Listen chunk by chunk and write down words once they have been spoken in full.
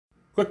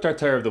Quick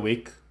Tartar of the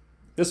week.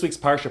 This week's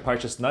Parsha,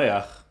 Parshas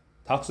Noach,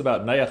 talks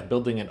about Noach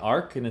building an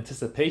ark in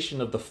anticipation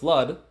of the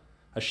flood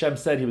Hashem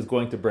said he was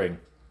going to bring.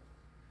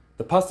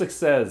 The pasuk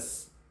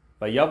says,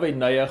 "Vayavei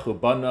Noach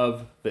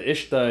ubanav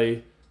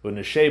ve'ishtai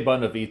u'neshei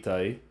banav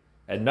itai,"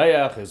 and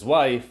Noach, his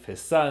wife,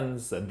 his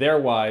sons, and their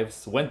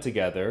wives went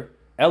together,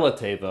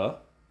 elateva,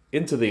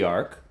 into the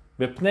ark,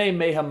 mipnei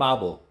mei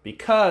hamabel,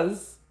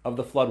 because of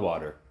the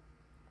floodwater.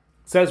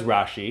 Says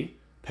Rashi,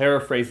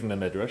 paraphrasing the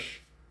Midrash,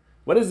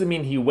 what does it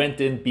mean he went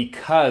in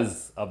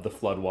because of the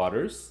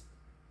floodwaters?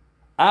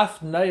 Af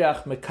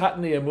Noach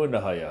mekatnei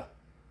emunah.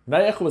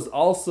 Noach was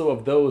also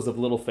of those of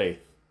little faith.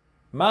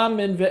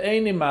 Mamin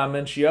ve'eni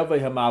mamin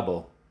sheyavei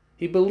hamabel.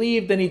 He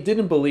believed and he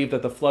didn't believe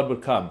that the flood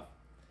would come.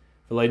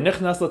 And he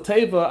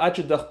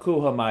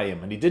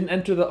didn't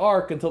enter the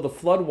ark until the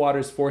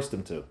floodwaters forced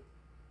him to.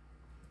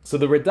 So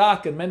the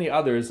Radak and many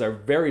others are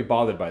very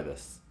bothered by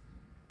this.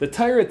 The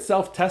Torah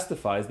itself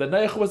testifies that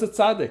Noach was a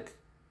tzaddik.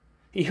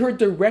 He heard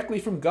directly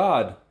from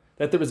God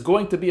that there was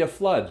going to be a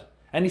flood,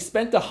 and he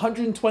spent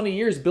 120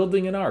 years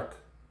building an ark.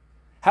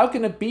 How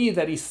can it be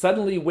that he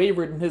suddenly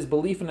wavered in his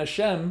belief in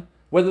Hashem,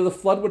 whether the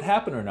flood would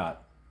happen or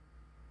not?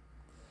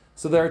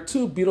 So there are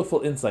two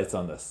beautiful insights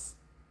on this.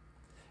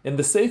 In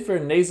the Sefer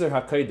Nezer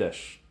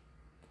HaKodesh,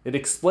 it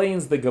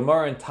explains the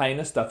Gemara in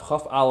Tainus Daf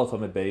Chaf Aleph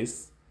Amud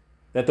Beis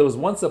that there was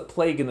once a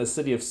plague in the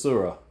city of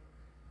Surah,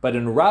 but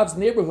in Rav's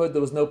neighborhood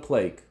there was no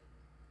plague.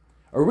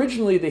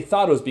 Originally they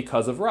thought it was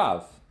because of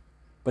Rav,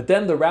 but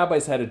then the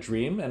rabbis had a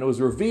dream and it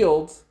was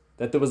revealed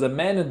that there was a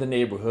man in the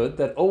neighborhood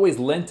that always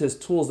lent his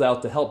tools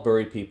out to help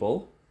bury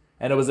people,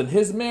 and it was in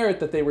his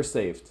merit that they were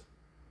saved.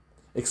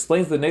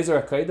 Explains the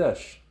Nezer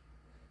HaKodesh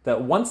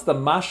that once the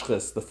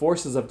mashchas, the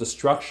forces of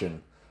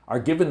destruction, are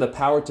given the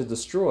power to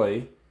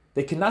destroy,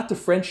 they cannot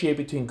differentiate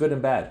between good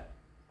and bad,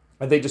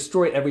 and they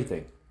destroy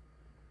everything.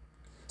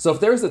 So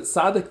if there is a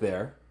tzaddik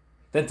there,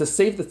 then to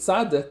save the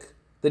tzaddik,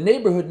 the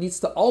neighborhood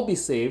needs to all be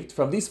saved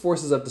from these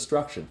forces of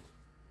destruction.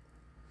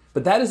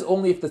 But that is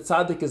only if the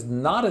tzaddik is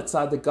not a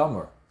tzaddik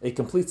gomer, a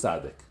complete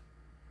tzaddik.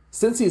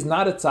 Since he is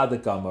not a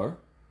tzaddik gomer,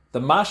 the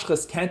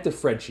mashchas can't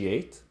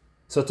differentiate,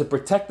 so to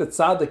protect the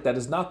tzaddik that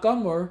is not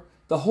gomer,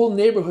 the whole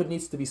neighborhood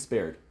needs to be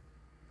spared.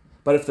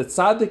 But if the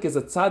tzaddik is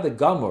a tzaddik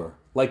gomer,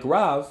 like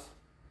Rav,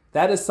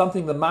 that is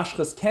something the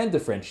mashchas can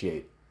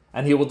differentiate,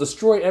 and he will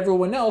destroy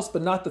everyone else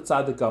but not the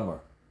tzaddik gomer.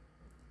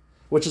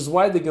 Which is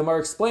why the Gemara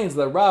explains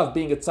that Rav,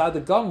 being a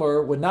tzaddik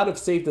gomer, would not have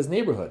saved his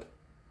neighborhood.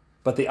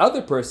 But the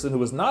other person who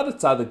was not a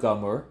tzaddik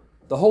gomer,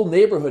 the whole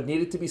neighborhood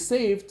needed to be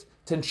saved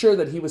to ensure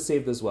that he was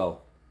saved as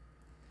well.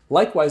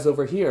 Likewise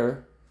over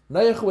here,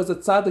 Noach was a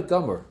tzaddik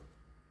gomer,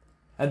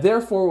 and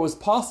therefore it was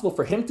possible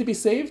for him to be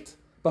saved,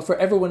 but for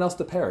everyone else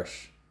to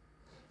perish.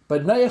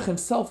 But Noach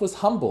himself was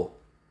humble.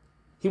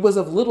 He was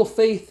of little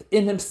faith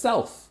in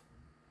himself.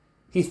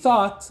 He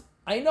thought,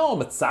 I know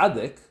I'm a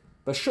tzaddik,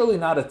 but surely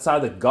not a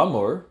tzaddik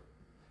gomer,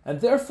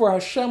 and therefore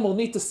Hashem will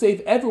need to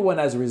save everyone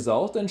as a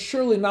result, and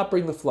surely not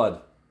bring the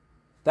flood.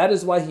 That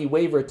is why he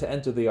wavered to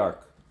enter the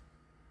ark.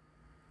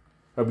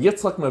 Rabbi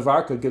Yitzchak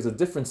Mevarka gives a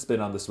different spin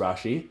on this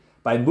Rashi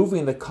by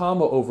moving the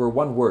comma over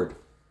one word.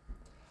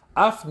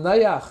 Af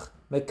Noach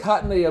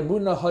mekatnei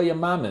emunah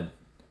hayamamin.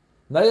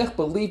 Noach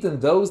believed in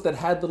those that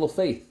had little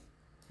faith.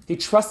 He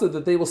trusted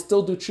that they will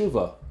still do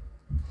tshuva.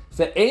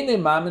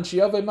 Ve'enei mamin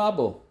sheyavei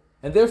mabel.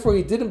 And therefore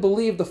he didn't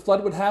believe the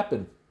flood would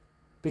happen,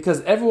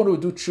 because everyone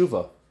would do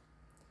tshuva.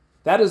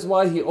 That is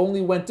why he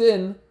only went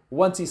in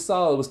once he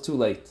saw it was too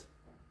late.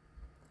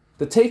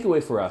 The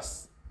takeaway for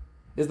us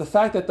is the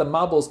fact that the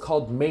Mabel is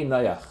called Mei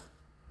Noach.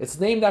 It's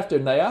named after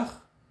Noach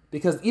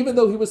because even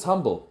though he was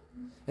humble,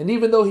 and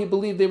even though he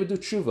believed they would do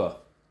tshuva,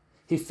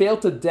 he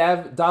failed to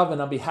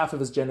daven on behalf of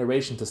his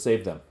generation to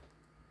save them.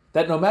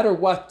 That no matter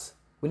what,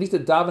 we need to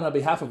daven on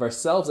behalf of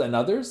ourselves and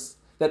others,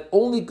 that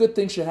only good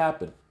things should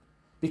happen,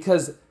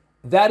 because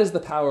that is the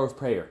power of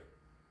prayer.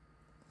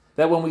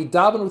 That when we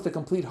daven with a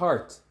complete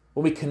heart,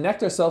 when we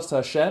connect ourselves to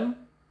Hashem,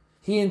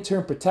 He in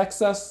turn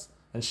protects us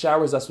and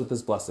showers us with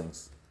His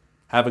blessings.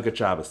 Have a good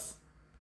Shabbos.